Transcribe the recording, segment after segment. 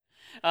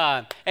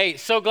Hey,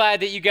 so glad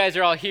that you guys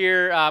are all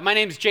here. My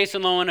name is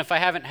Jason Lowen, if I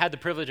haven't had the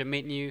privilege of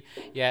meeting you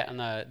yet. I'm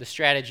the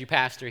strategy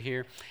pastor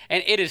here.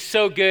 And it is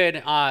so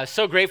good,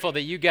 so grateful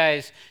that you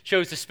guys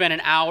chose to spend an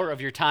hour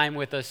of your time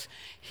with us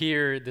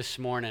here this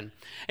morning.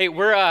 Hey,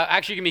 we're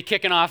actually going to be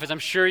kicking off, as I'm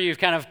sure you've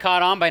kind of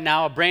caught on by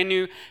now, a brand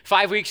new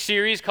 5-week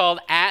series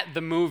called At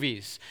the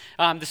Movies.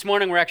 This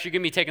morning, we're actually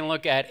going to be taking a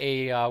look at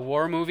a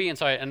war movie, and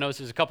so I noticed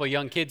there's a couple of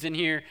young kids in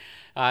here.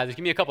 There's going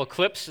to be a couple of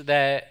clips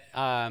that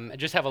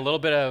just have a little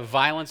bit of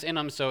violence in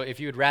them, so if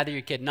you would rather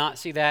your kid not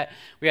see that,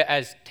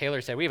 as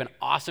Taylor said, we have an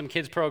awesome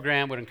kids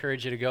program. Would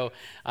encourage you to go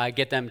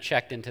get them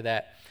checked into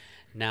that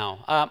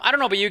now. I don't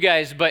know about you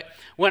guys, but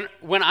when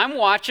I'm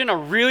watching a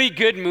really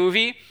good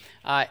movie,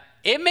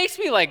 it makes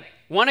me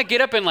want to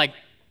get up and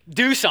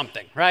do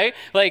something, right?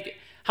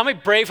 How many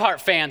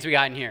Braveheart fans we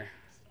got in here?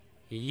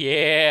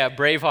 Yeah,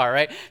 Braveheart,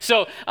 right?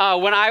 So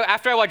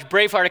after I watch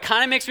Braveheart, it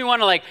kind of makes me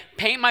want to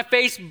paint my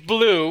face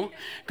blue,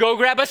 go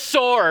grab a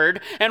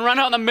sword, and run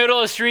out in the middle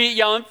of the street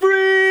yelling,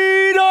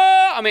 "Freedom!"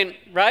 I mean,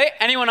 right?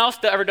 Anyone else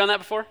ever done that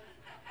before?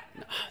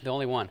 No, the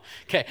only one.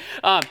 Okay.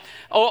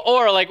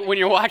 Or when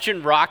you're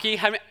watching Rocky.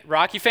 How many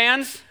Rocky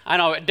fans? I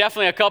know,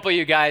 definitely a couple of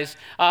you guys.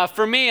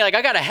 For me, I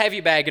got a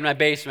heavy bag in my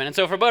basement. And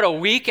so for about a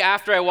week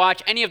after I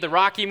watch any of the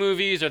Rocky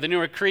movies or the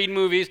newer Creed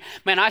movies,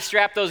 man, I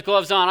strap those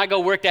gloves on. I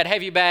go work that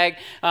heavy bag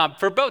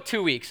for about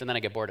 2 weeks, and then I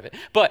get bored of it.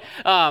 But,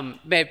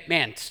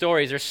 man,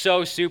 stories are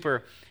so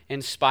super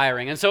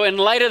inspiring. And so in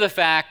light of the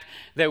fact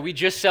that we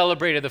just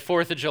celebrated the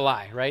 4th of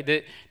July,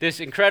 right?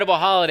 This incredible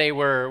holiday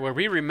where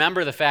we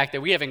remember the fact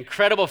that we have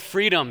incredible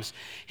freedoms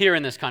here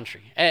in this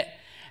country.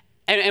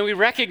 And we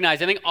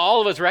recognize, I think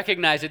all of us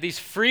recognize that these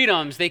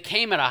freedoms, they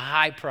came at a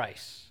high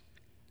price,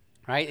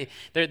 right?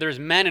 There's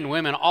men and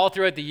women all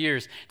throughout the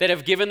years that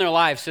have given their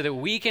lives so that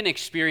we can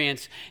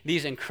experience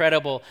these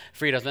incredible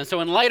freedoms. And so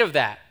in light of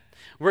that,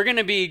 we're going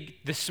to be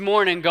this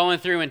morning going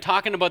through and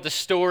talking about the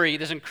story,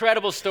 this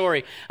incredible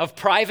story of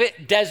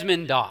Private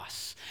Desmond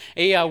Doss,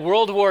 a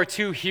World War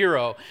II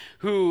hero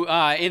who,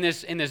 in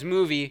this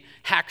movie,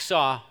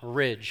 Hacksaw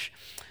Ridge.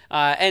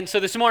 And so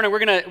this morning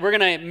we're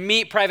gonna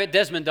meet Private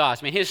Desmond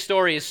Doss. I mean, his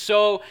story is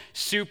so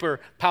super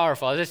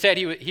powerful. As I said,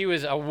 he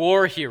was a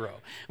war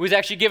hero. He was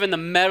actually given the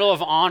Medal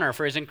of Honor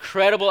for his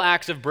incredible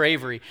acts of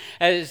bravery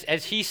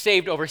as he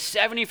saved over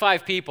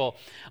 75 people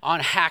on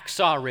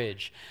Hacksaw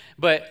Ridge.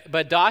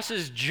 But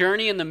Doss's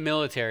journey in the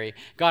military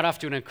got off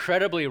to an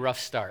incredibly rough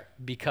start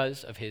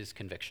because of his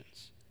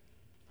convictions.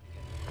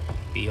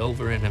 Be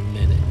over in a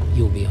minute.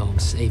 You'll be home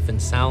safe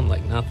and sound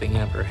like nothing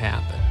ever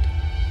happened.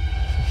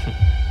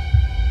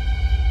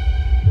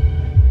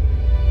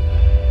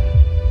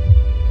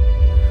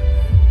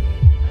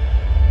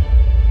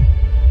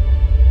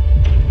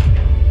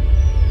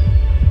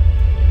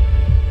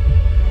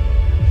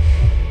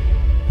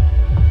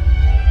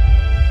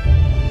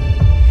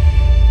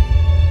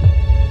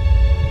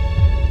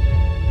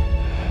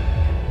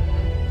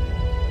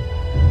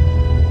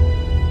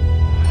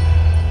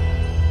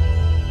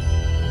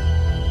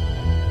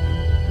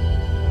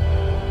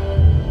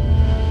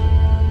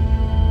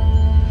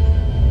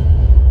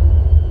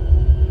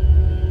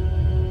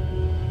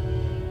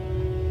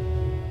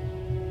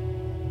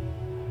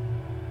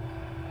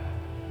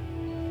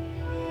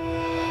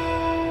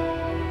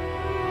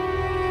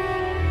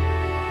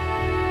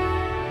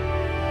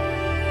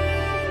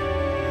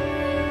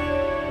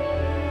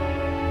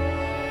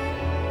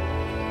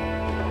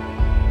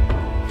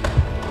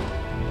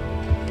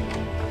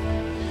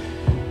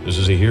 This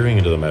is a hearing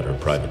into the matter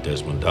of Private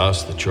Desmond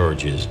Doss. The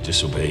charge is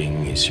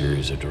disobeying a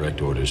series of direct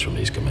orders from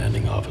his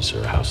commanding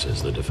officer. How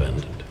says the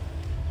defendant?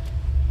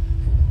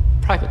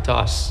 Private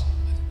Doss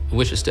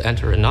wishes to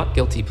enter a not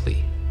guilty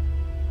plea.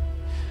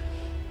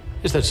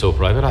 Is that so,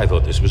 Private? I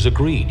thought this was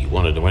agreed. You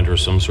wanted to enter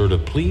some sort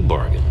of plea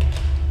bargain.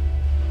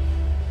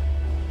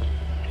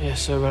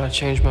 Yes, sir, but I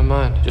changed my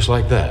mind. Just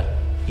like that.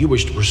 You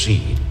wish to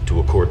proceed to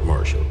a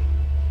court-martial.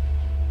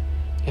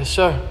 Yes,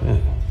 sir. Yeah.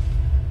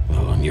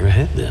 Well, on your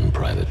head then,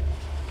 Private.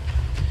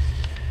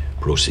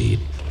 Proceed.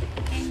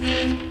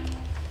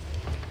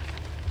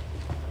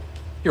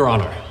 Your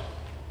Honor,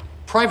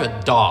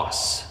 Private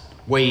Doss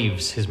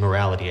waves his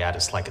morality at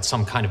us like it's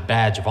some kind of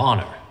badge of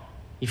honor.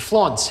 He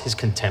flaunts his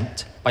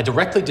contempt by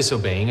directly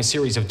disobeying a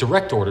series of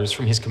direct orders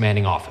from his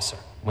commanding officer,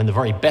 when the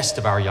very best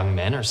of our young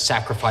men are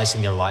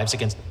sacrificing their lives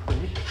against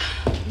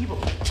evil.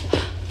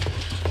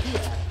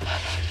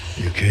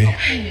 You okay?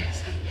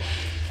 Yes.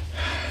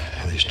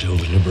 Are they still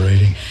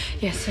deliberating?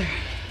 Yes, sir.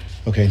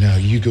 Okay, now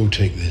you go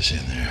take this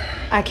in there.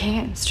 I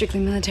can't. Strictly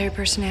military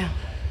personnel.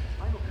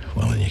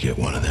 Well, then you get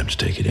one of them to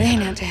take it They in.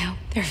 ain't out to help.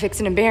 They're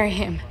fixing to bury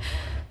him.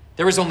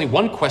 There is only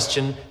one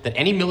question that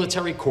any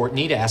military court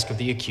need ask of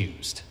the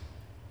accused.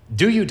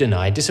 Do you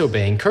deny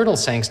disobeying Colonel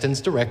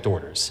Sangston's direct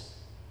orders?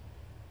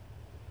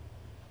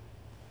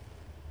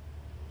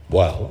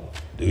 Well,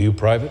 do you,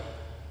 Private?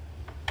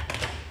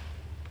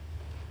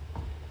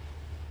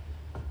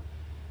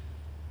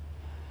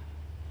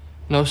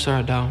 No, sir,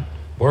 I don't.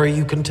 Why are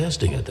you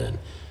contesting it then?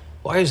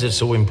 Why is it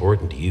so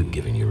important to you,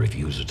 given your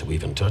refusal to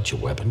even touch a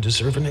weapon, to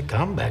serve in a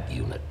combat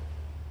unit?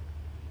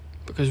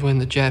 Because when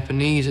the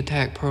Japanese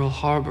attacked Pearl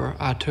Harbor,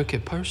 I took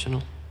it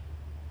personal.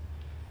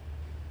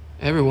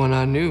 Everyone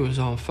I knew was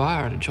on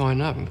fire to join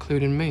up,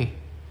 including me.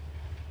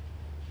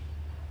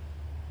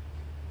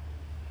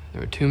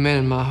 There were 2 men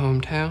in my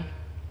hometown.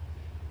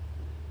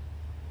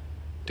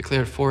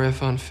 Declared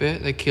 4F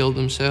unfit. They killed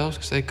themselves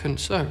because they couldn't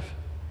serve.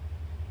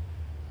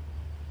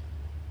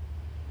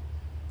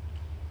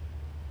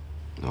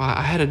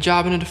 I had a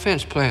job in a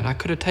defense plant. I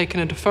could have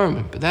taken a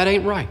deferment, but that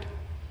ain't right.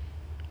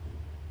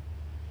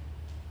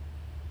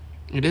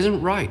 It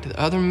isn't right that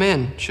other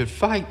men should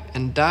fight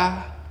and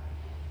die,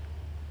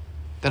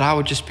 that I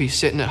would just be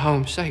sitting at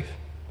home safe.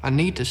 I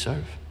need to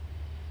serve.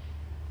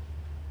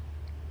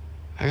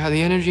 I got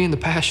the energy and the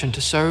passion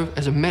to serve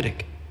as a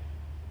medic.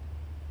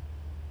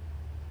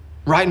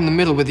 Right in the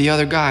middle with the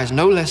other guys,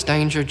 no less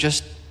danger,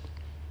 just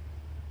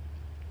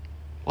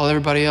while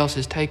everybody else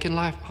is taking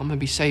life, I'm gonna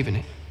be saving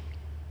it.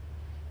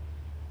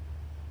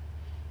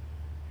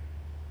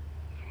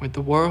 With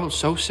the world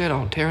so set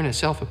on tearing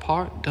itself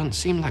apart, it doesn't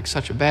seem like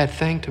such a bad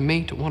thing to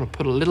me to want to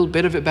put a little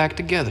bit of it back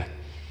together.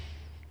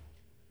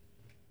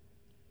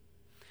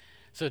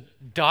 So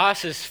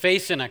Doss is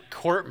facing a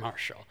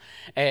court-martial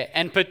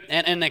and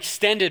an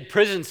extended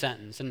prison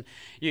sentence. And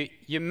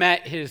you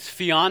met his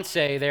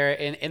fiancée there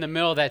in the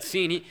middle of that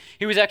scene.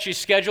 He was actually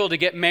scheduled to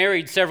get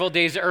married several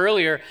days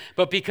earlier,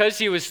 but because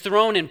he was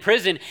thrown in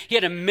prison, he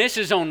had to miss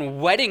his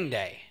own wedding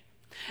day.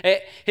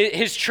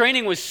 His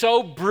training was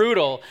so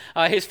brutal.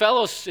 His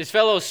fellow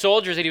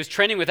soldiers that he was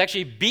training with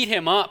actually beat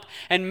him up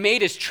and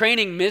made his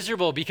training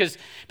miserable because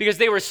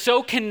they were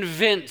so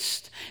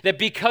convinced that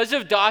because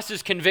of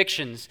Doss's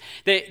convictions,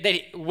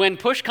 that when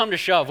push come to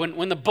shove,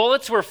 when the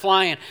bullets were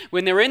flying,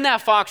 when they were in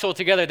that foxhole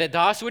together, that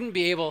Doss wouldn't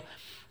be able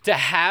to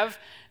have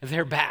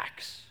their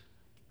backs.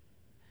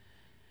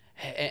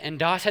 And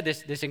Doss had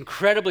this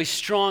incredibly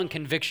strong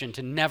conviction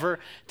to never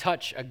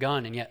touch a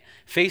gun, and yet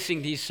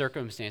facing these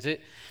circumstances.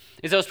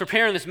 As I was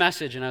preparing this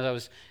message and as I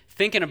was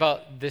thinking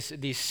about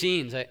these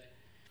scenes, it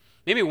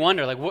made me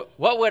wonder, like,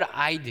 what would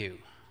I do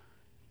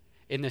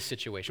in this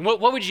situation? What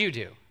would you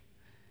do?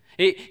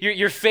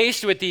 You're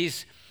faced with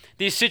these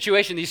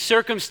situations, these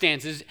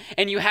circumstances,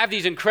 and you have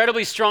these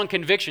incredibly strong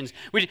convictions.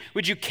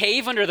 Would you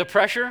cave under the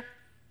pressure?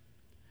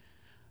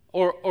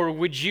 Or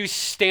would you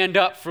stand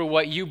up for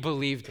what you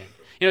believed in?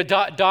 You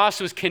know,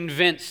 Doss was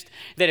convinced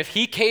that if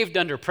he caved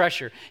under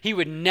pressure, he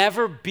would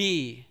never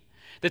be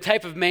the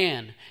type of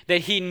man that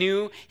he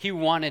knew he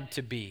wanted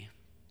to be.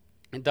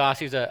 And Doss,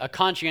 he was a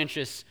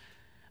conscientious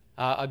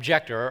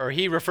objector, or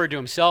he referred to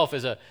himself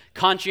as a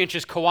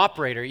conscientious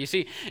cooperator. You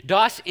see,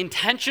 Doss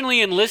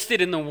intentionally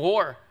enlisted in the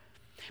war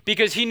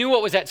because he knew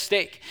what was at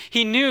stake.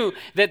 He knew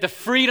that the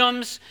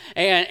freedoms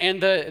and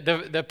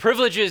the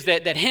privileges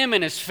that him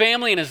and his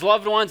family and his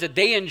loved ones that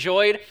they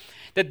enjoyed,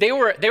 that they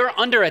were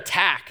under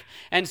attack.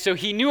 And so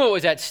he knew what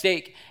was at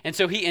stake, and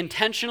so he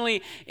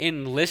intentionally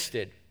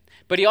enlisted.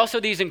 But he also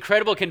had these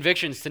incredible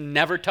convictions to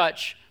never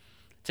touch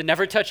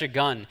a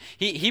gun.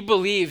 He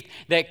believed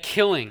that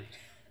killing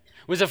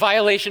was a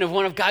violation of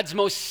one of God's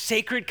most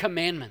sacred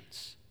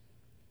commandments.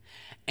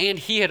 And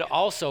he had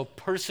also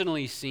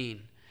personally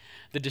seen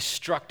the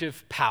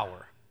destructive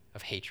power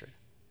of hatred.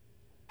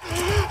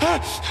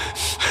 Hell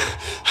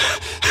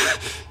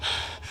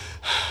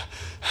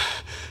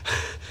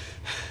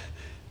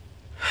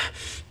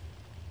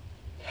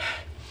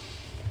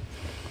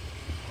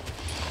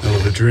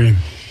of a dream.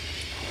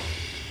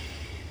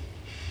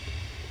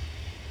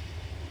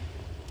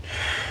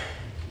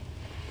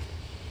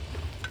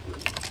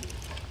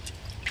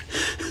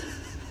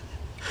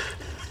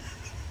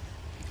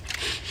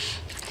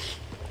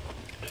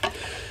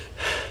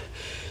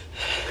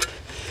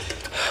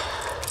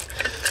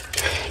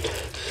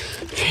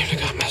 I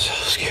got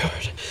myself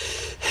scared.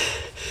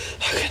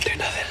 I couldn't do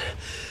nothing.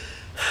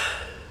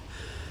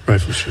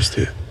 Rifle's just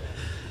here.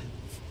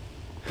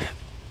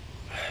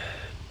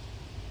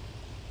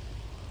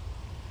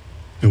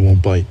 It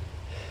won't bite.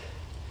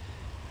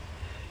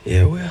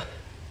 Yeah, well.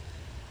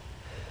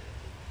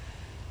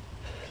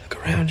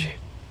 Look around you.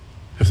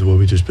 After what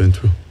we just been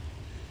through,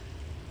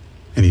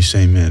 any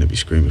sane man would be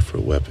screaming for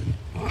a weapon.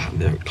 Well, I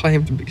never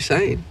claimed to be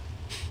sane.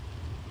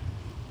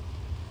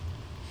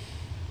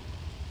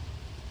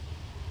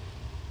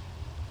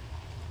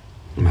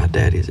 My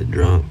daddy's a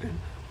drunk.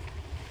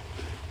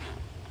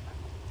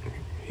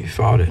 He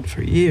fought it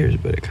for years,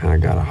 but it kind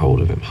of got a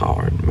hold of him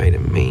hard and made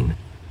him mean.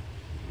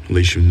 At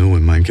least you knew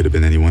him. Mine could have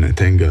been any one of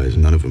 10 guys,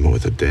 and none of them are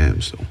worth a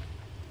damn, so.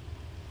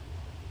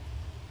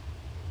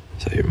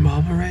 So your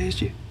mama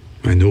raised you?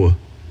 I knew her,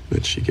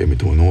 but she gave me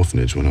to an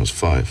orphanage when I was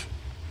 5.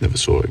 Never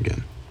saw her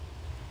again.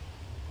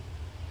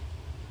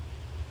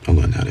 I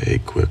learned how to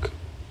hate quick.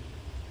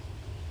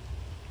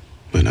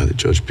 Learned how to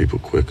judge people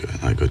quicker,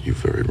 and I got you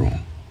very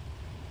wrong.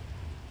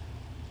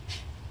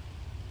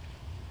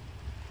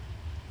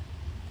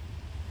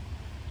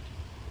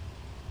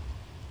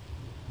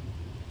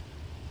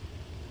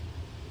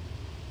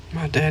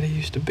 My daddy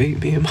used to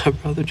beat me and my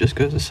brother just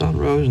because the sun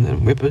rose and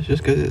then whip us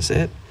just because it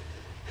set.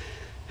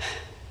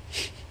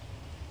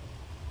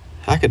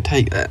 I could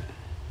take that.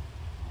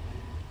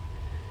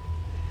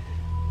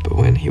 But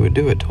when he would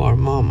do it to our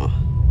mama,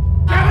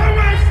 Get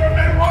away from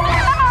me, woman!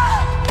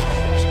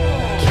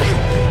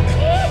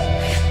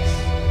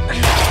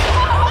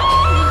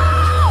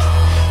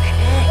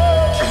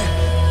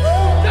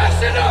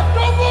 That's enough!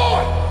 No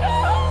more! No!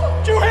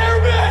 Do you hear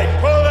me?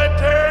 Pull that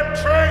damn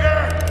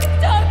trigger!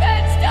 Stop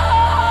it!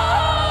 Stop!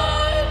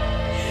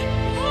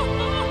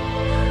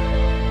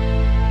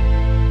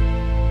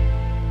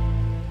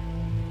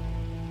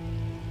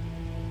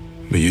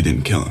 But you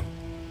didn't kill him.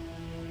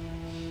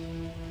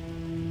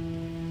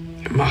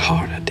 in my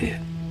heart I did.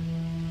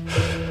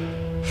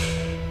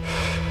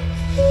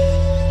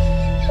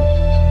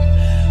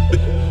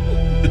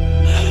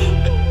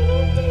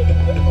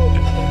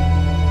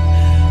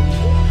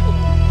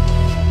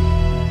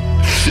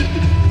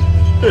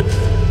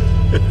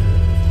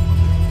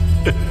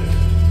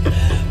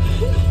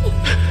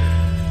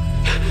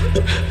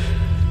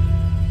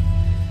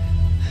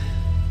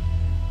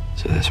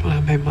 So that's when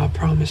I made my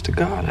promise to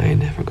God. I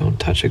ain't never gonna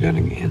touch a gun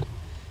again.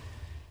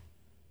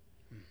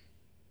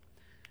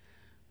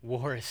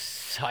 War is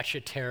such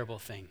a terrible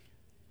thing.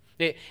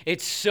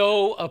 It's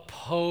so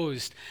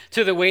opposed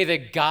to the way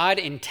that God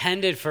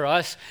intended for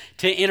us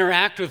to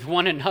interact with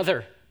one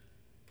another.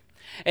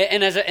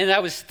 And as I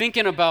was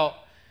thinking about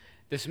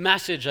this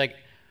message, like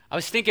I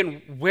was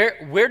thinking,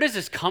 where does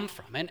this come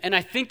from? And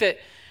I think that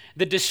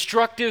the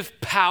destructive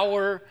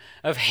power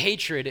of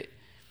hatred,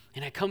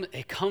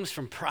 it comes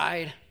from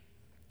pride.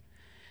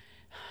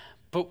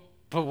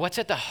 But what's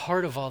at the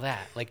heart of all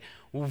that? Like,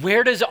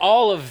 where does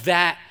all of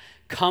that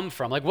come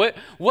from? Like,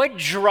 what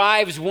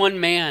drives one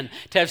man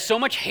to have so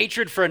much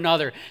hatred for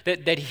another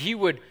that he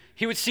would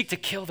seek to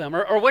kill them?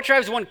 Or what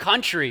drives one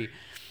country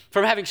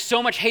from having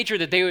so much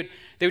hatred that they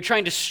would try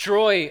and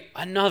destroy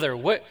another?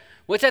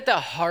 What's at the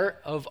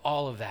heart of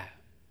all of that?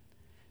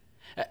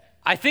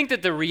 I think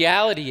that the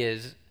reality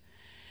is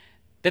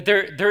that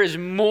there is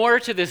more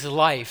to this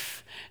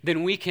life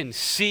than we can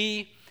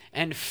see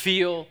and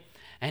feel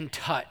and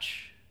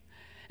touch.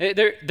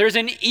 There's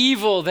an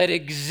evil that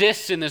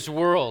exists in this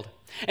world.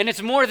 And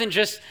it's more than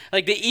just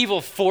like the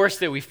evil force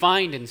that we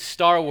find in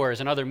Star Wars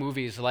and other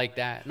movies like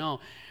that.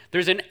 No,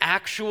 there's an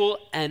actual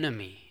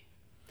enemy.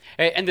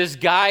 And this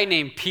guy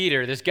named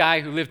Peter, this guy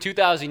who lived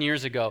 2,000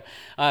 years ago,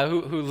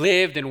 who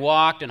lived and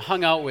walked and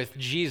hung out with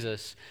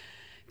Jesus,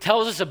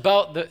 tells us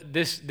about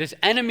this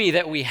enemy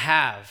that we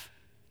have,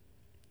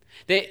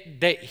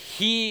 that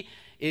he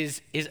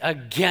is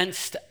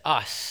against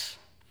us,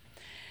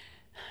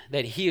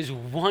 that he is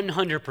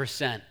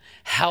 100%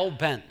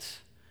 hell-bent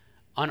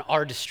on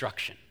our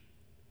destruction.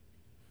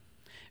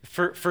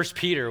 1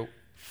 Peter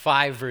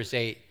 5, verse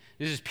 8,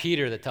 this is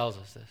Peter that tells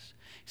us this.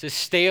 He says,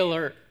 "Stay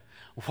alert,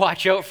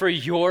 watch out for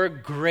your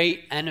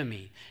great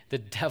enemy, the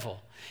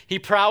devil. He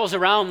prowls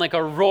around like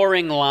a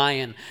roaring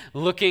lion,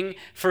 looking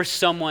for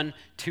someone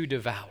to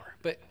devour."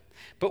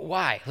 But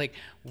why? Like,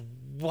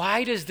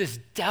 why does this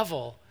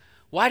devil,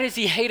 why does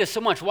he hate us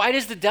so much? Why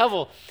does the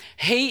devil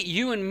hate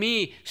you and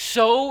me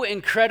so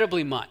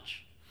incredibly much?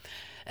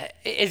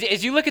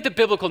 As you look at the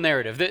biblical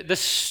narrative, the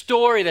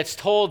story that's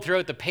told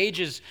throughout the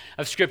pages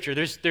of Scripture,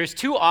 there's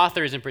two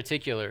authors in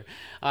particular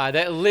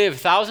that lived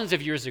thousands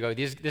of years ago.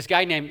 This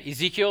guy named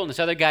Ezekiel and this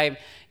other guy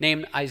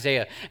named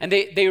Isaiah. And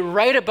they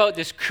write about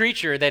this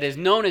creature that is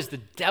known as the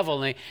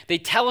devil, and they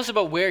tell us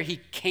about where he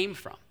came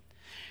from.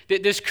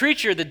 This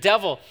creature, the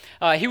devil,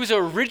 he was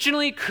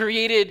originally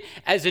created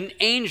as an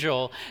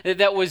angel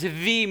that was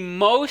the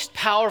most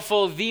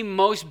powerful, the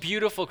most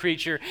beautiful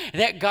creature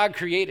that God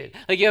created.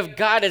 Like, you have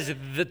God as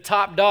the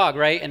top dog,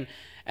 right?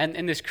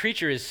 And this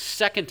creature is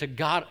second to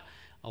God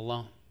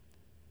alone.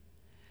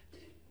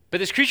 But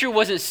this creature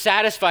wasn't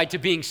satisfied to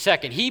being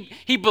second.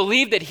 He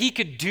believed that he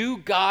could do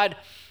God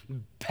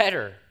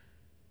better.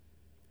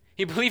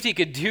 He believed he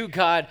could do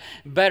God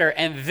better.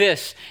 And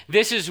this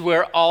is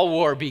where all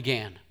war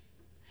began.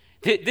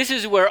 This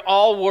is where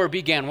all war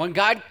began. When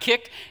God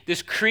kicked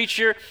this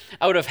creature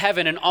out of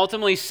heaven and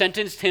ultimately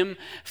sentenced him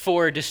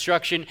for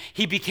destruction,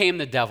 he became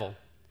the devil.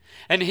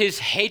 And his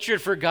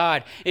hatred for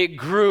God, it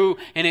grew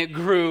and it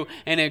grew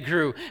and it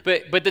grew.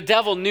 But the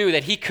devil knew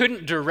that he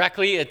couldn't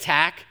directly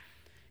attack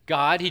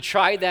God. He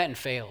tried that and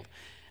failed.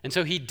 And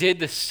so he did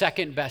the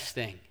second best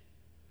thing.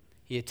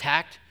 He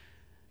attacked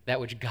that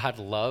which God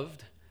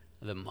loved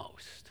the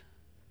most.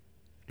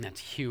 And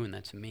that's you and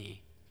that's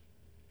me.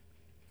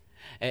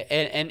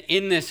 And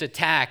in this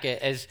attack,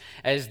 as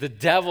the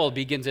devil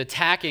begins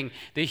attacking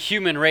the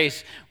human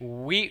race,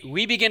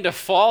 we begin to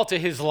fall to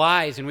his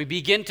lies, and we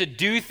begin to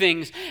do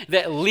things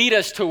that lead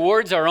us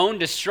towards our own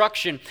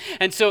destruction.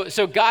 And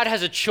so God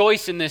has a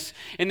choice in this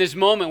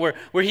moment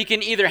where he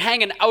can either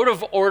hang an out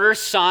of order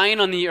sign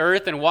on the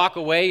earth and walk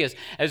away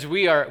as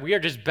we are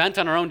just bent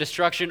on our own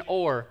destruction,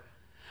 or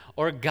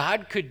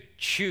God could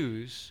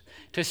choose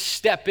to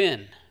step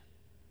in.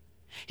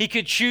 He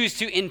could choose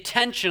to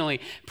intentionally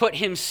put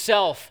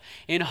himself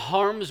in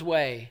harm's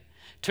way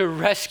to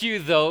rescue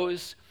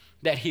those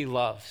that he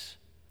loves.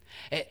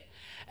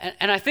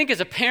 And I think as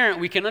a parent,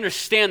 we can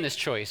understand this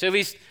choice, at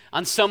least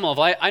on some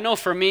level. I know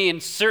for me,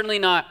 and certainly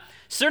not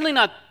Certainly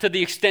not to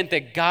the extent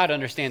that God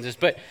understands us.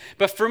 But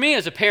for me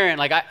as a parent,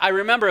 like I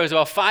remember it was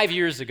about 5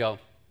 years ago.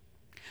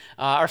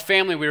 Our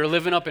family, we were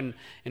living up in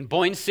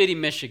Boyne City,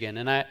 Michigan,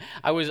 and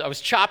I was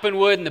chopping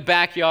wood in the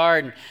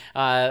backyard,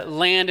 and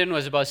Landon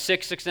was about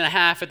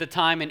 6.5 at the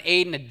time, and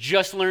Aiden had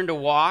just learned to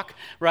walk,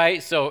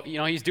 right? So,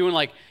 he's doing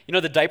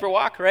the diaper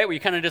walk, right? Where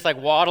you kind of just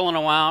waddling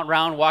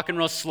around, walking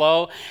real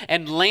slow,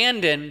 and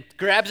Landon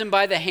grabs him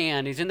by the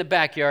hand, he's in the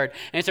backyard,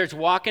 and starts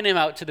walking him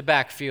out to the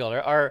back field.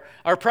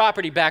 Our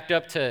property backed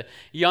up to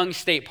Young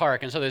State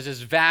Park, and so there's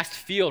this vast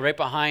field right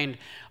behind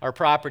our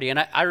property,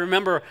 and I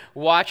remember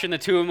watching the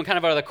two of them kind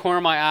of out of the corner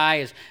of my eye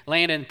as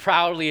Landon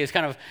proudly is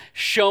kind of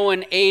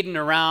showing Aiden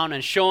around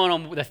and showing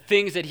him the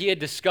things that he had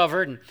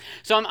discovered. And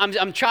so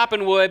I'm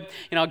chopping wood,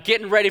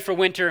 getting ready for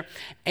winter,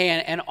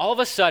 and all of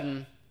a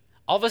sudden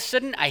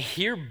I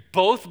hear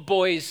both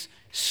boys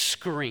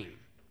scream.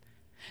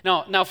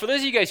 Now, for those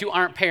of you guys who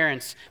aren't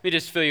parents, let me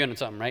just fill you in on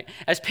something, right?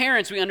 As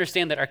parents, we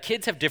understand that our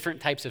kids have different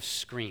types of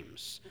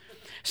screams.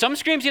 Some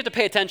screams you have to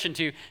pay attention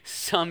to,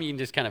 some you can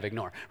just kind of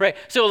ignore, right?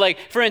 So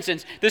for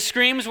instance, the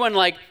screams when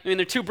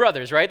they're two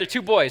brothers, right? They're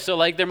two boys. So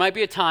there might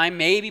be a time,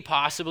 maybe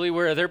possibly,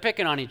 where they're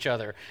picking on each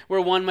other,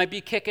 where one might be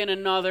kicking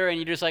another, and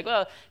you're just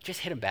well, just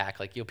hit him back,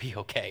 you'll be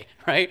okay,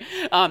 right?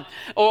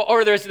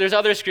 Or there's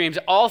other screams.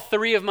 All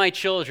three of my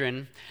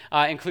children,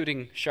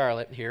 including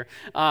Charlotte here,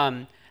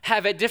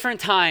 have at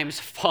different times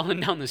fallen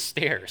down the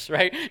stairs,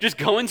 right? Just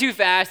going too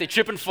fast, they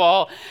trip and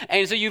fall.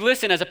 And so you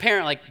listen as a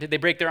parent, did they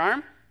break their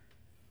arm?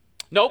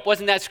 Nope,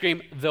 wasn't that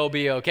scream. They'll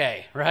be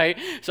okay, right?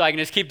 So I can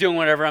just keep doing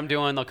whatever I'm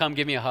doing. They'll come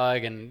give me a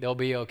hug and they'll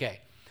be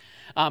okay.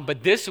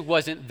 But this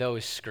wasn't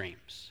those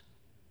screams.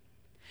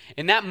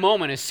 In that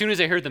moment, as soon as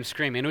I heard them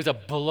screaming, it was a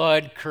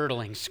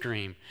blood-curdling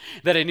scream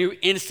that I knew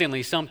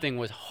instantly something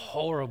was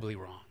horribly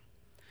wrong.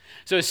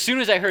 So as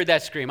soon as I heard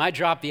that scream, I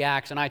dropped the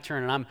axe and I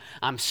turned and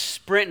I'm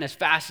sprinting as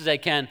fast as I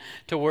can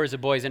towards the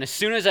boys. And as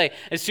soon as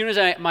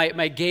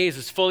my gaze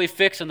was fully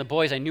fixed on the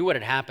boys, I knew what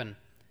had happened.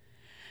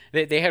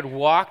 They had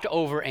walked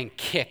over and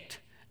kicked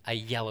a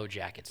yellow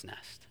jacket's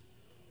nest.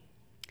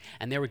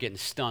 And they were getting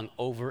stung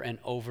over and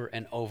over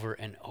and over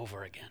and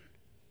over again.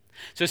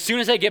 So as soon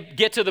as I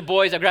get to the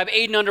boys, I grab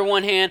Aiden under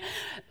one hand,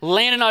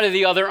 Landon out of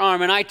the other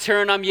arm, and I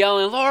turn, I'm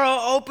yelling, Laura,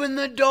 open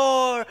the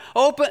door,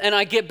 open. And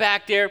I get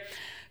back there,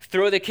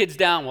 throw the kids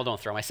down. Well, don't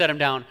throw them. I set them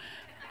down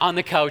on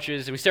the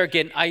couches, and we start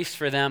getting ice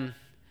for them.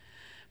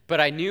 But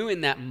I knew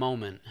in that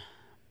moment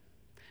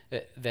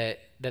that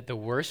the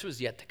worst was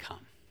yet to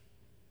come.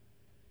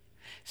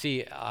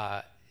 See,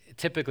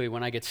 typically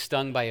when I get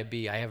stung by a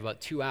bee, I have about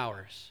 2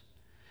 hours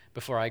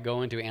before I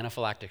go into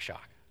anaphylactic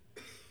shock.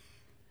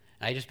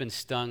 And I just been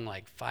stung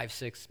 5,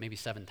 6, maybe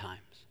 7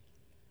 times.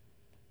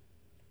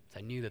 So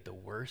I knew that the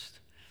worst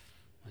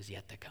was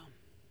yet to come.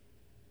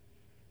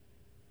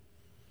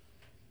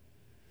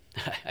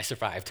 I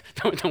survived.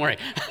 Don't worry.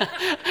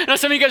 No,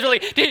 some of you guys were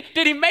like, did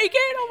he make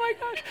it? Oh my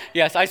gosh.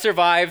 Yes, I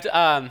survived.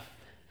 I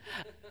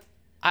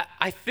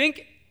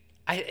think,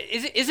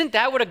 isn't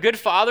that what a good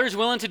father is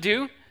willing to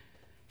do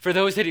for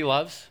those that he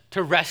loves?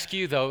 To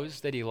rescue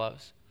those that he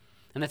loves?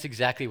 And that's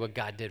exactly what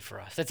God did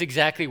for us. That's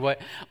exactly what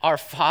our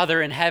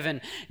Father in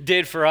heaven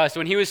did for us.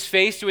 When he was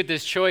faced with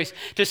this choice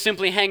to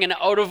simply hang an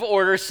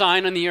out-of-order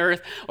sign on the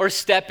earth or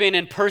step in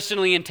and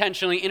personally,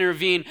 intentionally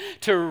intervene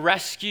to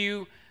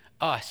rescue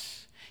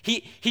us.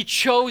 He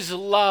chose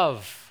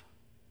love.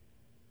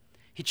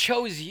 He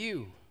chose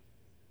you.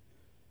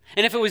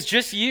 And if it was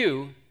just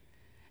you,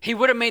 he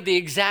would have made the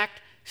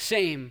exact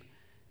same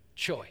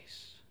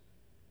choice.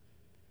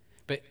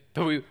 But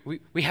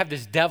we have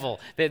this devil,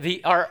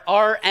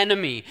 our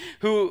enemy,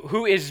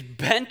 who is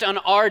bent on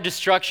our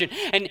destruction.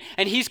 And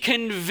he's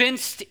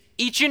convinced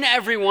each and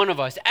every one of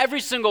us, every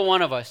single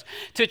one of us,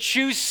 to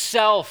choose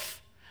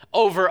self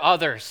over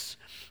others,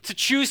 to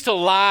choose to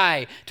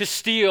lie, to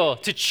steal,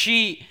 to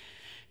cheat,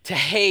 to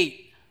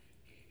hate.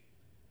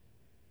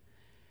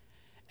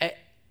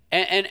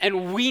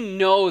 And we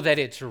know that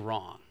it's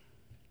wrong.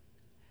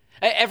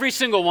 Every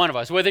single one of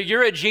us, whether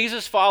you're a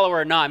Jesus follower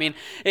or not. I mean,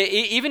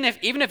 even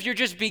if you're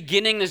just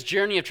beginning this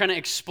journey of trying to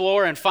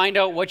explore and find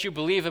out what you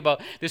believe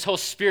about this whole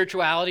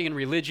spirituality and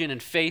religion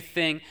and faith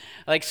thing,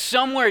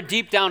 somewhere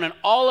deep down in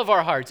all of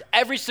our hearts,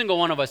 every single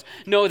one of us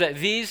know that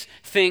these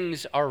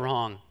things are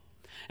wrong.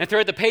 And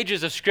throughout the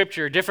pages of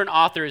Scripture, different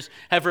authors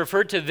have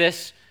referred to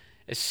this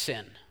as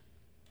sin.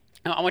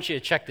 Now, I want you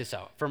to check this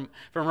out. From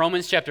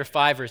Romans chapter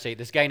 5, verse 8,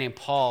 this guy named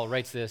Paul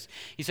writes this.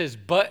 He says,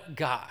 but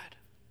God.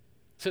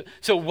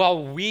 So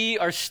while we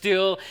are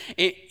still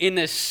in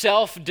this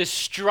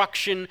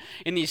self-destruction,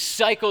 in these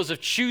cycles of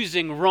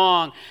choosing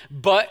wrong,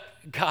 but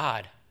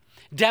God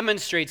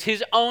demonstrates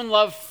his own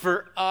love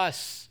for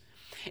us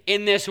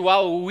in this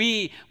while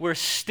we were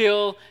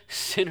still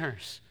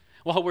sinners,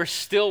 while we're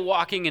still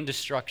walking in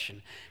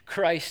destruction.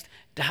 Christ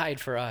died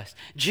for us.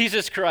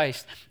 Jesus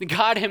Christ,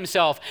 God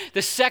himself,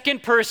 the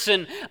second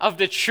person of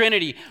the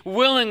Trinity,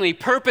 willingly,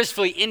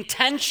 purposefully,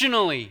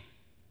 intentionally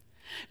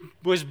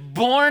was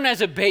born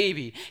as a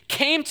baby,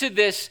 came to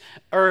this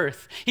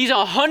earth. He's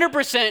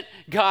 100%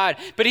 God,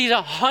 but he's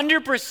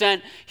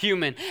 100%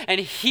 human. And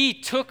he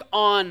took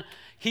on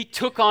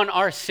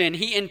our sin.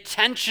 He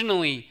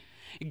intentionally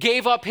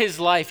gave up his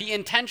life. He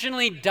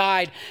intentionally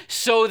died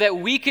so that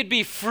we could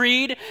be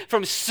freed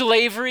from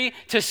slavery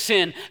to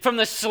sin, from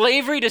the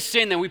slavery to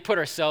sin that we put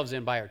ourselves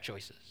in by our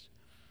choices.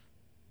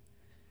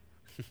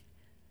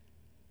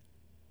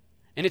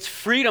 And it's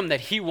freedom that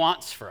he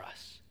wants for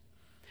us.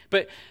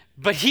 But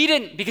he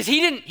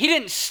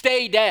didn't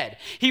stay dead.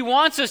 He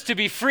wants us to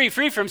be free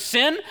from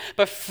sin,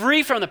 but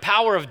free from the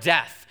power of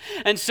death.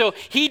 And so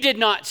he did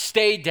not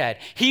stay dead.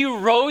 He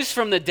rose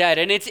from the dead.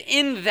 And it's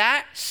in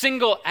that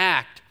single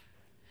act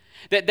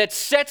that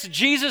sets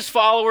Jesus'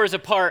 followers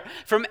apart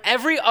from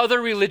every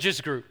other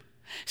religious group.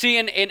 See,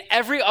 in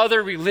every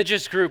other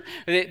religious group,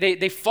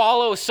 they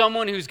follow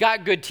someone who's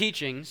got good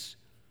teachings,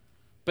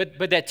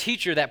 but that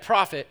teacher, that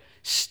prophet,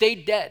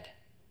 stayed dead.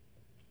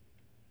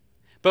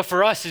 But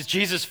for us as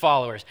Jesus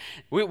followers,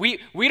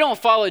 we don't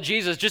follow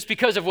Jesus just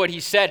because of what he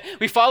said.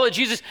 We follow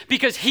Jesus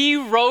because he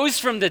rose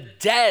from the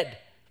dead.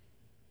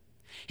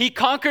 He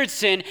conquered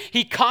sin,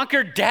 he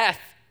conquered death,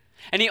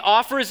 and he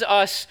offers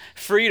us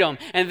freedom.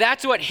 And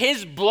that's what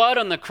his blood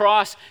on the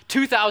cross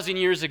 2,000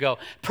 years ago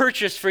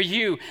purchased for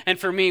you and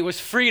for me, was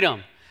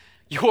freedom.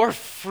 Your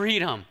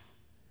freedom.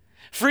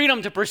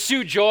 Freedom to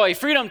pursue joy,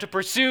 freedom to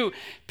pursue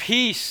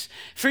peace,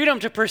 freedom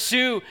to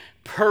pursue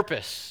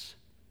purpose.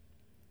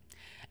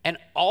 And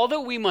all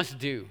that we must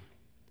do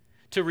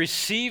to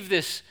receive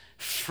this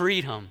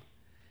freedom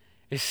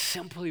is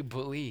simply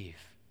believe.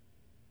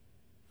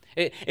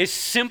 It is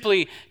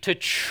simply to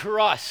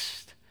trust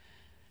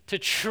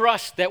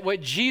that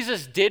what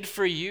Jesus did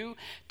for you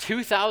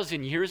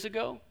 2,000 years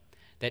ago,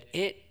 that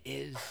it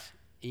is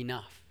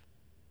enough.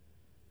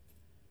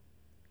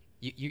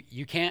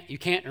 You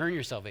can't earn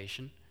your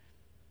salvation.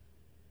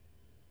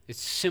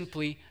 It's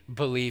simply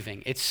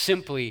believing. It's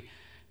simply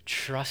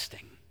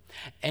trusting.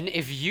 And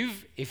if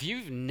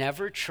you've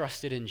never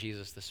trusted in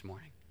Jesus this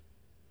morning,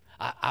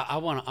 I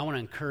want to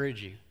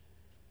encourage you.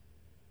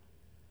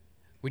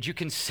 Would you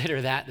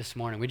consider that this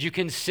morning? Would you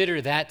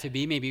consider that to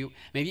be maybe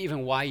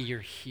even why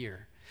you're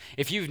here?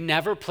 If you've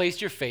never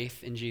placed your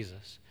faith in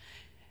Jesus,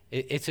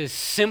 it's as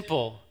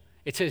simple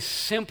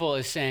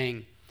as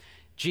saying,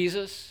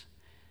 Jesus,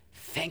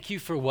 thank you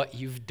for what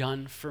you've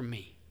done for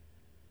me.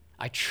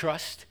 I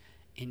trust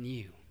in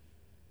you.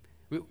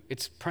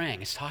 It's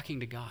praying, it's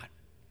talking to God.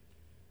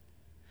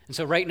 And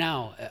so right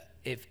now,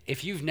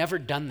 if you've never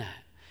done that,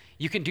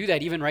 you can do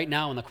that even right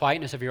now in the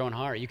quietness of your own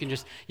heart. You can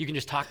just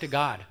talk to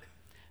God,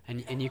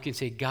 and you can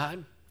say,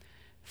 God,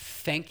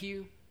 thank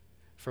you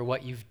for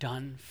what you've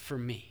done for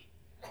me.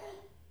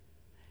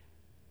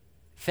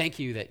 Thank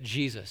you that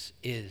Jesus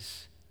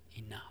is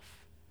enough.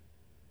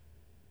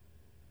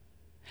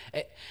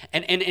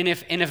 And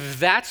if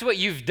that's what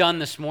you've done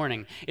this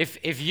morning,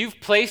 if you've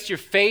placed your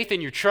faith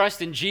and your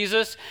trust in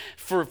Jesus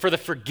for the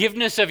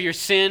forgiveness of your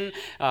sin,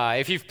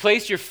 if you've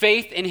placed your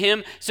faith in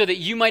him so that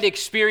you might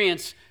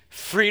experience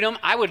freedom,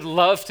 I would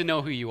love to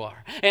know who you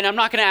are. And I'm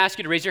not going to ask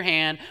you to raise your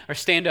hand or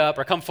stand up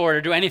or come forward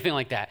or do anything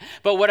like that.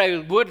 But what I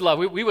would love,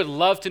 we would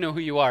love to know who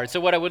you are. So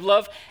what I would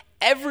love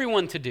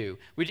everyone to do,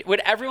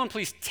 would everyone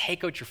please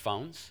take out your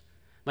phones?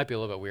 Might be a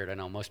little bit weird, I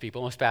know. Most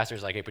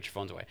pastors are like, hey, put your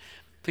phones away.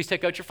 Please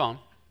take out your phone.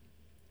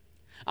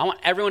 I want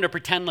everyone to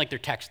pretend like they're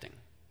texting,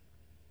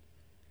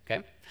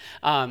 okay?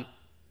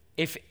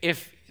 If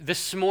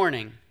this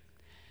morning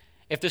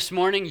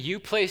you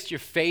placed your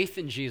faith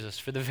in Jesus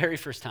for the very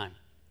first time,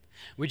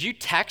 would you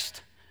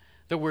text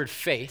the word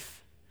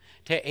faith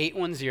to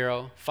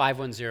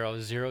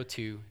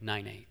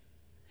 810-510-0298?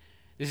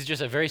 This is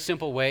just a very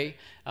simple way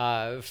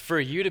for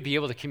you to be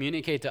able to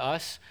communicate to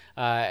us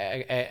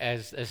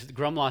as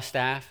Grumlaw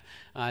staff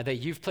that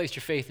you've placed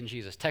your faith in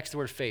Jesus. Text the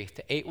word faith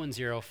to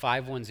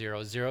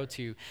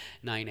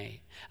 810-510-0298.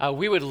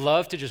 We would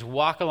love to just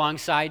walk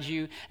alongside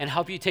you and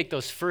help you take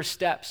those first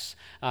steps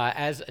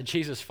as a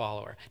Jesus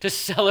follower, to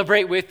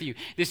celebrate with you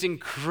this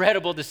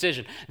incredible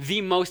decision,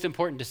 the most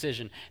important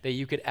decision that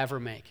you could ever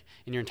make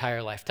in your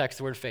entire life. Text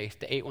the word faith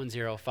to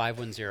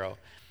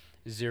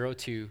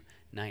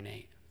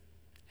 810-510-0298.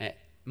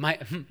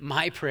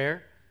 My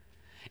prayer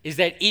is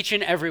that each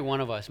and every one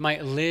of us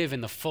might live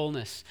in the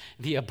fullness,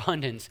 the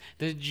abundance,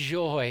 the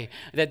joy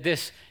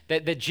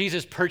that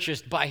Jesus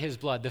purchased by his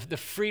blood, the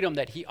freedom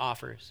that he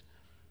offers.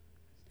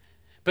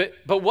 But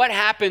what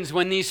happens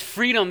when these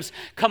freedoms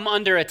come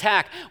under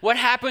attack? What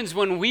happens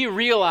when we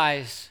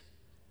realize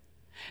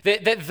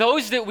that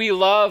those that we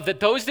love, that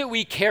those that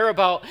we care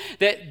about,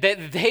 that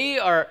they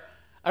are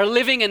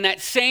living in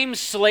that same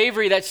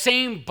slavery, that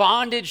same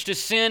bondage to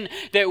sin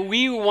that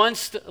we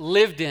once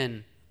lived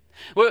in?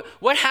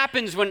 What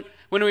happens when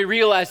we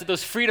realize that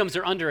those freedoms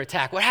are under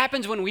attack? What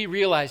happens when we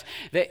realize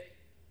that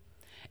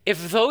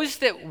if those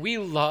that we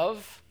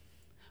love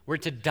were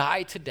to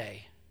die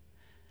today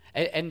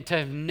and to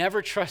have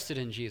never trusted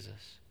in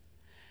Jesus,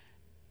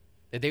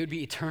 that they would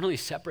be eternally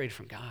separated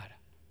from God?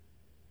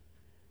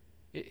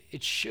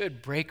 It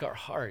should break our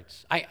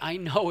hearts. I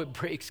know it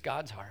breaks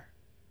God's heart.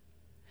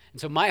 And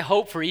so my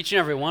hope for each and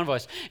every one of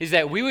us is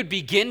that we would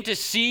begin to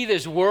see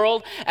this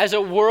world as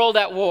a world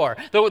at war.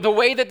 The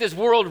way that this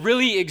world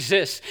really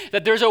exists,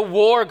 that there's a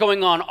war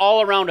going on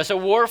all around us, a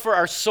war for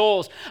our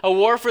souls, a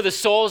war for the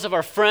souls of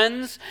our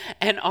friends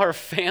and our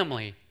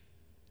family.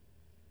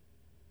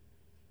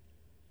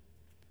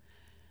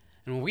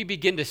 And when we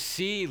begin to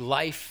see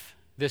life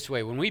this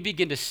way, when we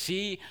begin to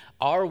see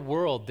our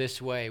world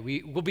this way,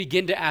 we will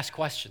begin to ask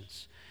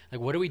questions. Like,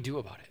 what do we do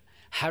about it?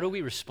 How do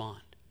we respond?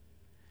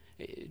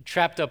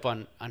 Trapped up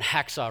on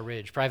Hacksaw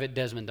Ridge, Private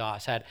Desmond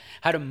Doss had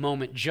a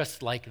moment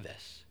just like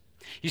this.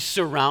 He's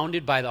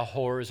surrounded by the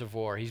horrors of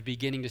war. He's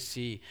beginning to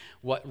see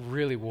what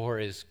really war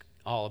is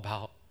all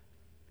about.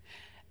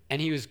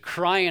 And he was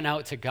crying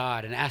out to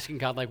God and asking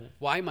God, like,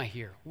 why am I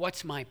here?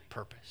 What's my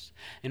purpose?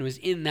 And it was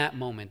in that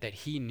moment that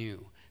he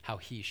knew how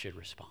he should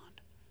respond.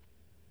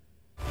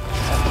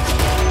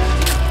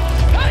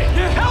 Hey,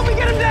 help me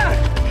get him down!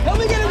 Help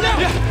me get him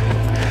down! Yeah.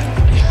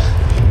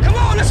 Come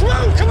on, let's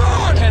move! Come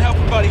on! Can't help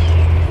him, buddy.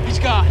 He's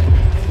gone.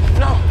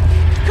 No.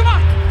 Come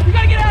on! We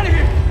gotta get out of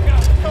here! Go.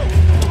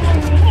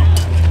 Come on.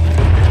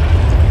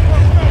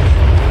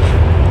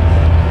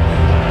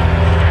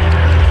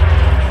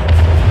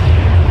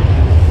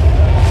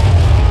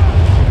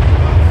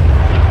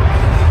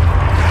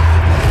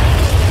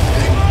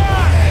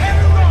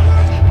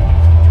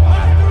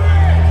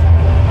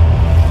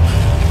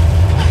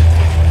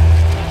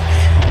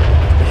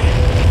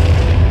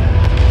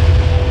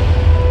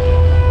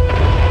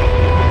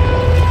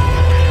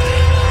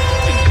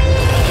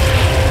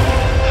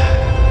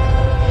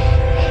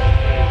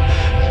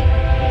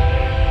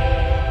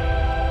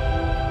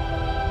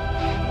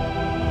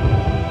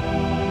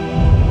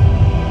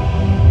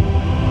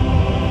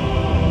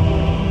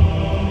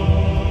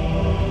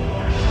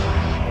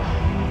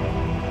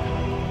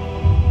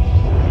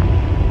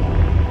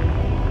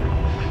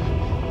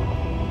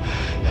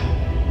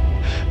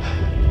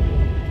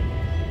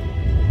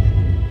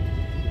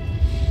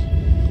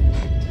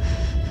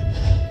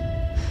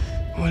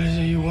 What is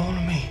it you want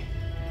of me?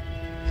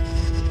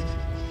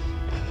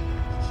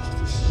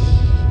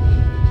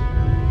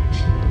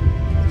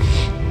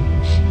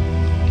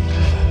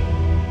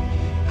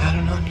 I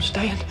don't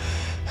understand.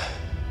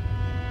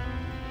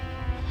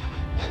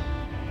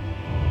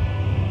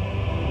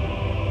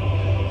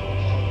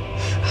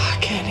 I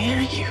can't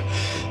hear you.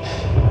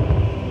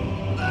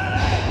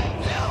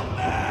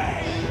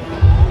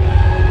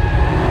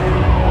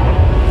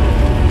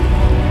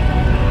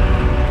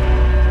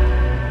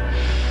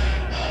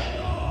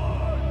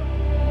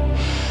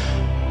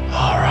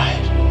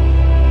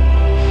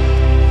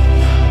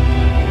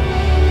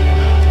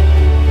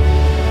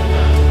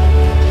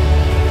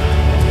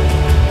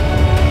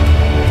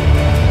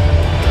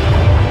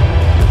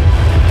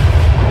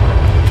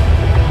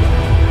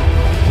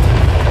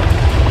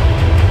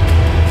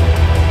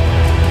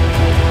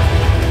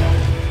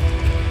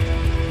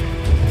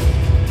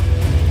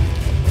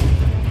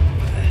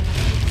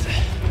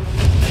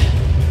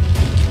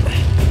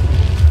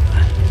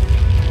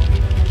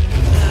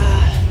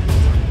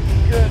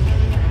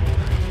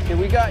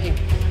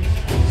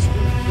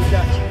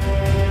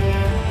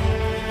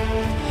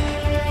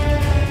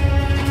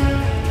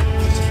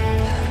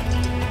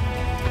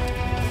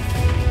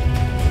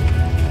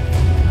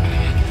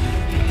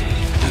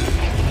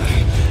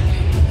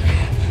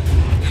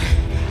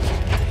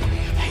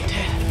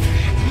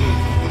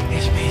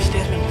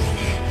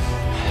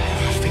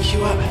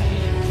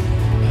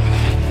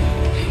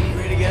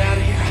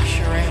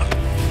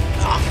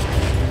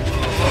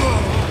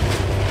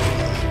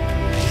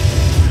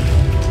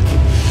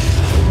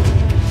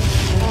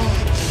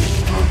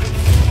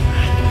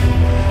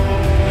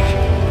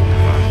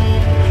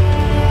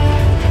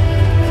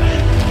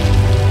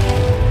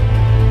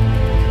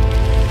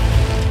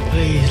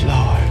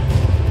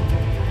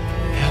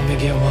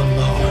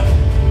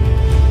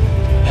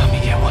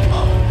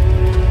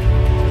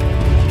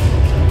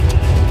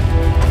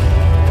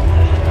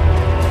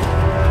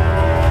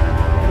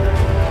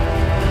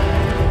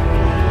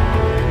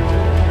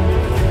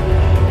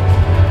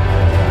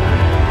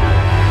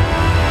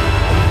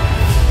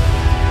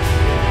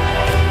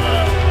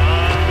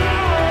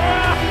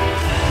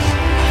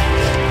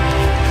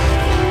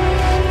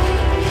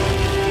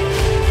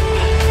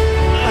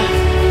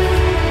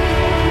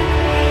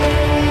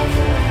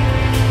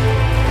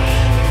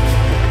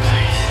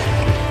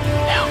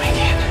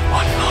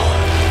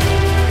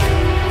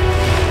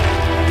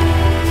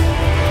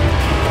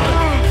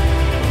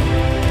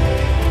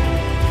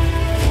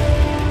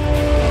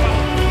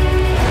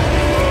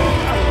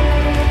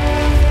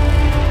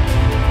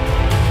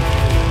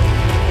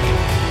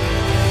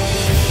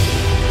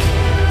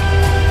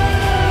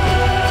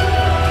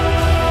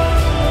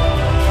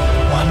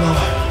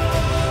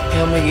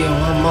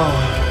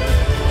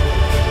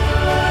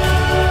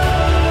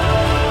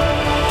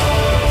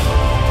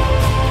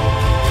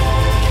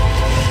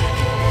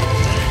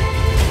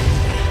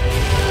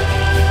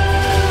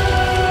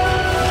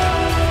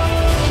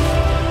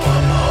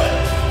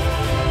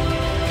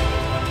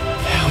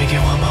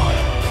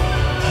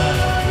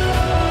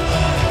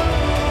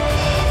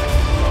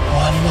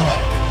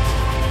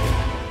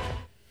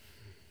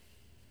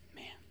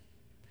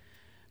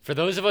 For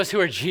those of us who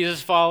are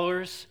Jesus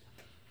followers,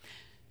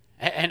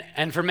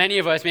 and for many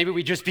of us, maybe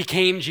we just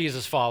became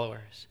Jesus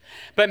followers.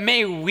 But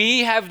may we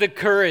have the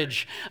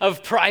courage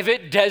of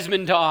Private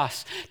Desmond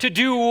Doss to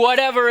do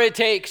whatever it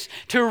takes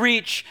to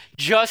reach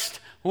just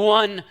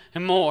one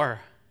more.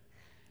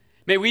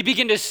 May we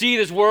begin to see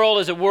this world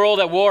as a world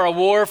at war, a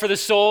war for the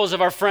souls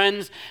of our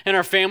friends and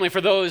our family,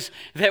 for those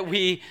that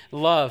we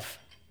love.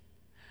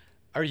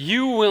 Are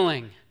you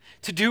willing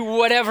to do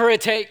whatever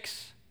it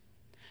takes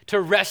to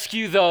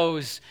rescue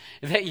those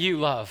that you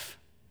love?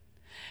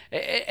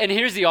 And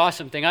here's the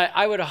awesome thing.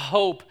 I would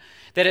hope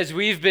that as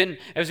we've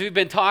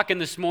been talking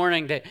this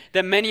morning,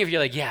 that many of you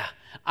are like, yeah,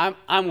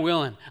 I'm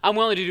willing. I'm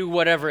willing to do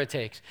whatever it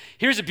takes.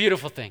 Here's a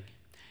beautiful thing.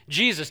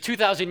 Jesus,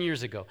 2,000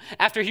 years ago,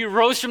 after he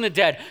rose from the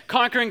dead,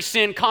 conquering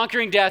sin,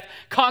 conquering death,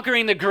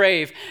 conquering the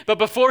grave, but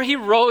before he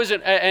rose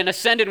and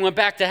ascended and went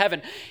back to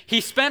heaven,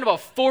 he spent about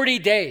 40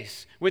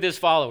 days with his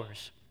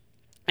followers.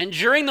 And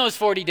during those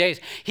 40 days,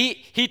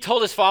 he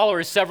told his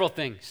followers several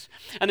things.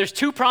 And there's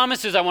two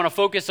promises I want to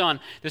focus on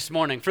this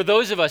morning. For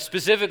those of us,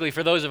 specifically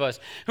for those of us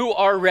who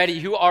are ready,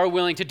 who are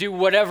willing to do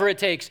whatever it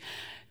takes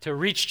to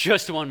reach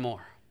just one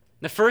more.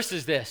 The first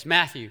is this,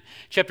 Matthew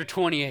chapter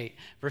 28,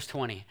 verse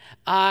 20.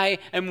 I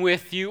am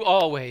with you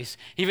always,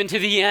 even to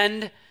the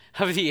end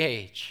of the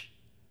age.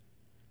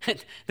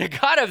 The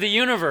God of the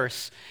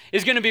universe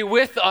is going to be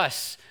with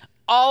us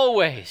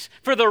always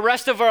for the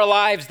rest of our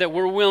lives, that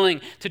we're willing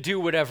to do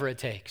whatever it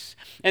takes.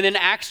 And then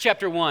Acts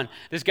chapter 1,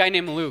 this guy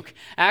named Luke,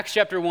 Acts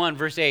chapter 1,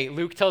 verse 8,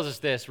 Luke tells us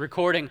this,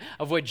 recording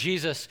of what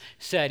Jesus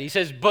said. He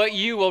says, but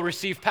you will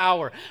receive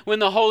power when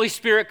the Holy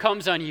Spirit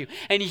comes on you,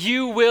 and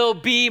you will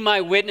be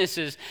my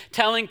witnesses,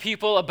 telling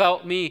people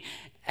about me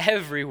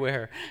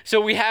everywhere. So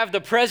we have the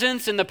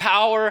presence and the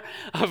power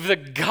of the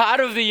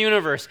God of the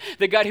universe,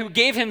 the God who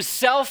gave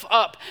himself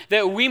up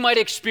that we might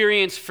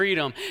experience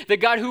freedom, the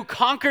God who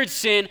conquered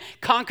sin,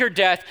 conquered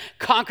death,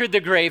 conquered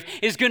the grave,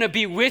 is going to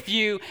be with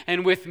you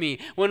and with me.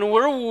 When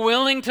we're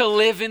willing to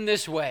live in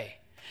this way,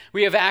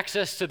 we have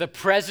access to the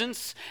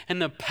presence and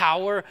the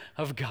power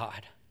of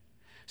God.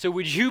 So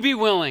would you be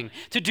willing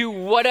to do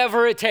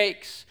whatever it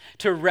takes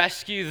to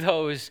rescue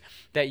those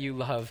that you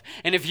love?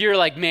 And if you're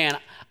like, man,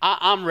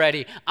 I'm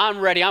ready,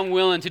 I'm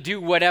willing to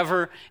do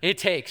whatever it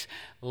takes.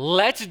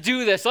 Let's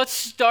do this. Let's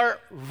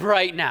start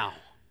right now.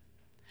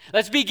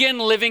 Let's begin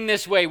living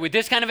this way with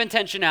this kind of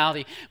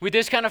intentionality, with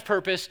this kind of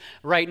purpose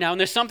right now. And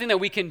there's something that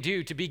we can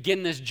do to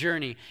begin this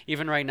journey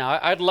even right now.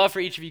 I'd love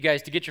for each of you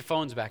guys to get your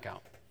phones back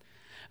out.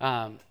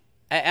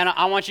 And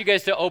I want you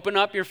guys to open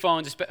up your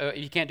phones.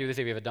 You can't do this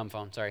if you have a dumb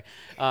phone, sorry.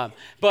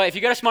 But if you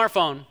got a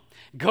smartphone,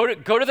 go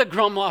to the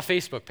Grumlaw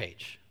Facebook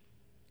page.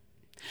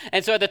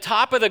 And so at the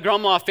top of the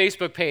Grumlaw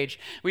Facebook page,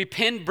 we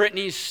pinned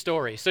Brittany's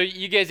story. So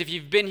you guys, if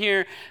you've been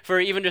here for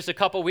even just a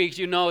couple weeks,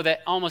 you know that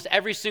almost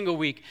every single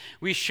week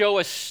we show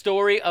a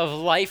story of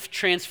life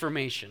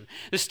transformation.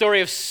 The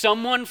story of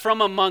someone from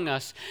among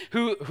us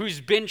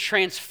who's been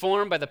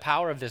transformed by the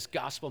power of this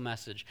gospel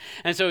message.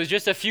 And so it was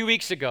just a few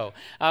weeks ago,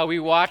 we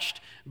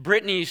watched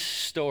Brittany's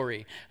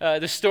story,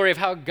 the story of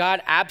how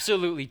God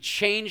absolutely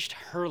changed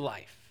her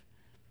life.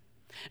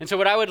 And so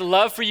what I would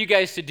love for you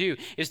guys to do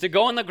is to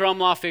go on the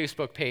Grumlaw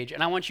Facebook page,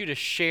 and I want you to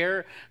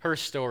share her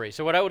story.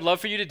 So what I would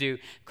love for you to do,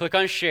 click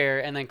on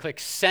share and then click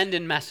send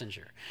in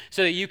Messenger,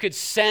 so that you could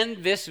send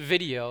this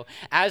video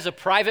as a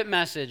private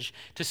message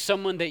to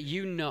someone that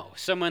you know,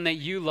 someone that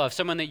you love,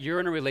 someone that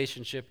you're in a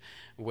relationship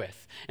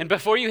with. And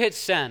before you hit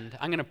send,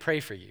 I'm going to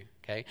pray for you.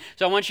 Okay?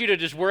 So I want you to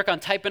just work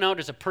on typing out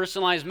just a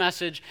personalized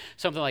message,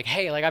 something like,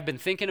 hey, like I've been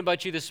thinking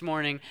about you this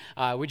morning.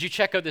 Would you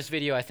check out this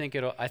video? I think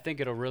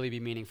it'll really be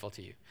meaningful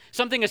to you.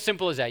 Something as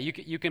simple as that.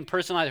 You can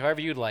personalize it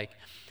however you'd like.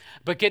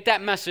 But get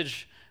that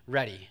message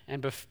ready.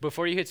 And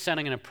before you hit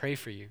send, I'm going to pray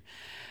for you.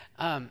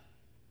 The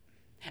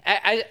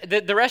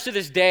rest of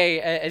this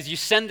day, as you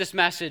send this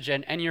message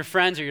and your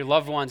friends or your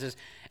loved ones,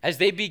 as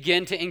they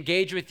begin to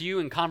engage with you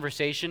in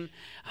conversation,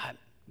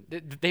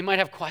 they might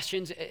have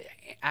questions.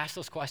 Ask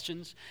those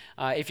questions.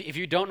 If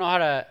you don't know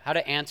how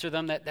to answer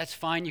them, that's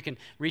fine. You can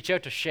reach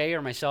out to Shay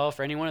or myself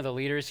or any one of the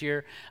leaders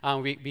here.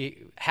 We'd be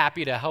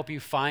happy to help you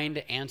find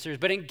answers.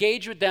 But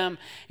engage with them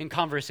in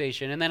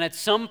conversation. And then at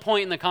some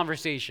point in the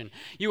conversation,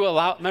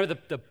 remember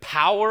the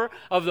power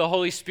of the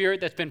Holy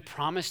Spirit that's been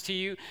promised to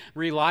you.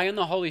 Rely on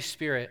the Holy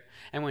Spirit.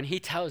 And when he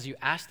tells you,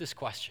 ask this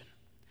question.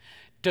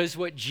 Does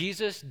what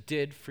Jesus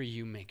did for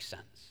you make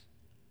sense?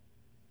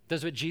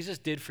 Does what Jesus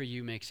did for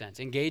you make sense?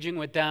 Engaging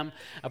with them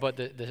about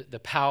the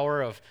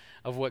power of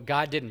what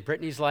God did in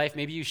Brittany's life.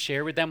 Maybe you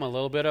share with them a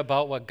little bit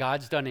about what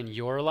God's done in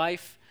your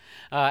life.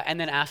 And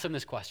then ask them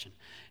this question.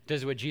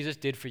 Does what Jesus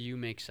did for you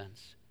make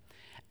sense?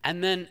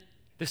 And then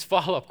this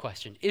follow-up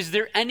question. Is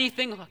there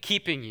anything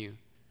keeping you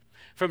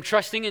from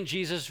trusting in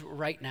Jesus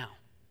right now?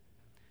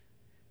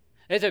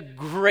 It's a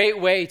great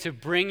way to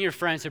bring your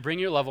friends, to bring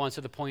your loved ones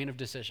to the point of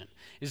decision.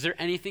 Is there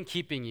anything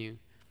keeping you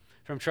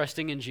from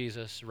trusting in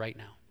Jesus right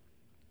now?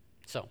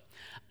 So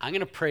I'm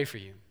going to pray for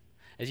you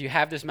as you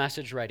have this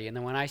message ready. And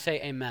then when I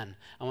say amen,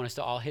 I want us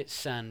to all hit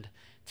send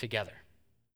together.